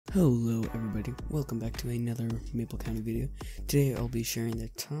Hello everybody, welcome back to another Maple County video. Today I'll be sharing the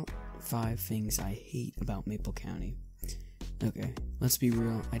top 5 things I hate about Maple County. Okay, let's be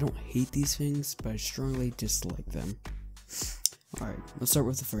real, I don't hate these things, but I strongly dislike them. Alright, let's start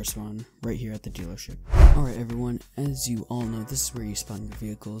with the first one, right here at the dealership. Alright everyone, as you all know, this is where you spawn your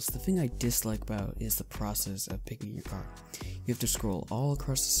vehicles. The thing I dislike about is the process of picking your car. You have to scroll all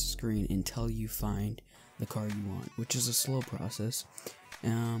across the screen until you find the car you want, which is a slow process.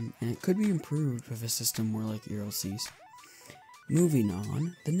 And it could be improved with a system more like ELCs. Moving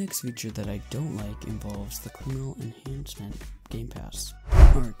on, the next feature that I don't like involves the criminal enhancement game pass.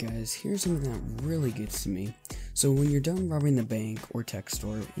 Alright guys, here's something that really gets to me. So when you're done robbing the bank or tech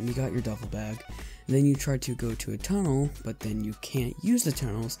store and you got your duffel bag, and then you try to go to a tunnel, but then you can't use the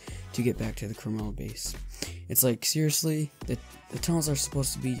tunnels to get back to the criminal base. It's like, seriously, the tunnels are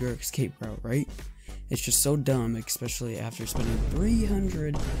supposed to be your escape route, right? It's just so dumb, especially after spending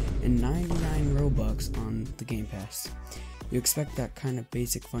 399 Robux on the Game Pass. You expect that kind of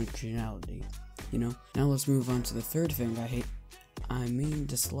basic functionality, you know? Now let's move on to the third thing I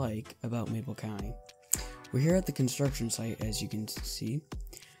dislike about Maple County. We're here at the construction site, as you can see.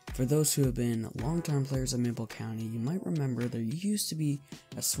 For those who have been long-time players of Maple County, you might remember there used to be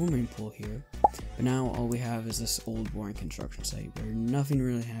a swimming pool here, but now all we have is this old boring construction site where nothing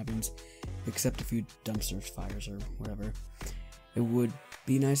really happens except a few dumpsters, fires, or whatever. It would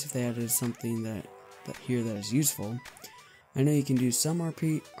be nice if they added something that here that is useful. I know you can do some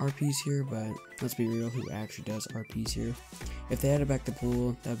RPs here, but let's be real, who actually does RPs here? If they added back the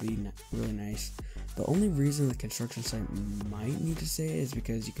pool, that'd be really nice. The only reason the construction site might need to stay is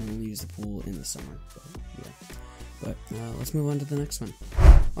because you can only use the pool in the summer. But let's move on to the next one.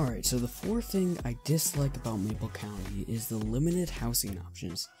 Alright, so the fourth thing I dislike about Maple County is the limited housing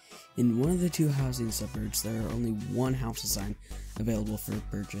options. In one of the 2 housing suburbs, there are only 1 house design available for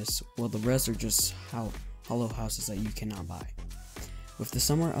purchase, while the rest are just hollow houses that you cannot buy. With the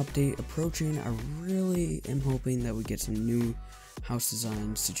summer update approaching, I really am hoping that we get some new house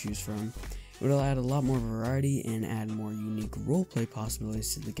designs to choose from. It will add a lot more variety and add more unique roleplay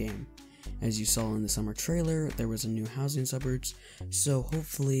possibilities to the game. As you saw in the summer trailer, there was a new housing suburbs, so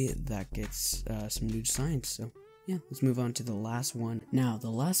hopefully that gets some new designs. So yeah, let's move on to the last one. Now, the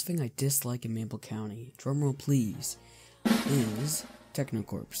last thing I dislike in Maple County, drumroll please, is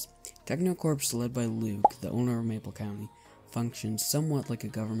Technocorps. Technocorps, led by Luke, the owner of Maple County, functions somewhat like a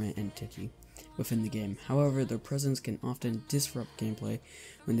government entity within the game. However, their presence can often disrupt gameplay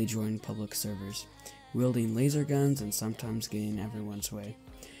when they join public servers, wielding laser guns and sometimes getting everyone's way.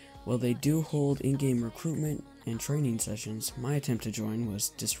 While they do hold in-game recruitment and training sessions, my attempt to join was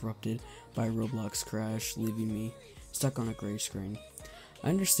disrupted by a Roblox crash, leaving me stuck on a gray screen. I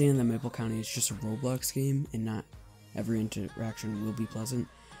understand that Maple County is just a Roblox game and not every interaction will be pleasant,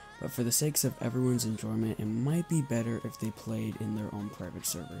 but for the sakes of everyone's enjoyment, it might be better if they played in their own private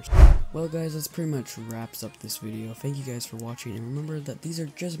servers. Well guys, that's pretty much wraps up this video. Thank you guys for watching, and remember that these are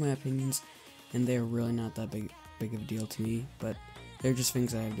just my opinions, and they are really not that big of a deal to me, but they're just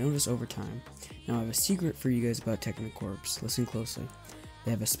things that I've noticed over time. Now I have a secret for you guys about Technocorps. Listen closely.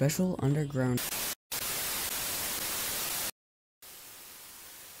 They have a special underground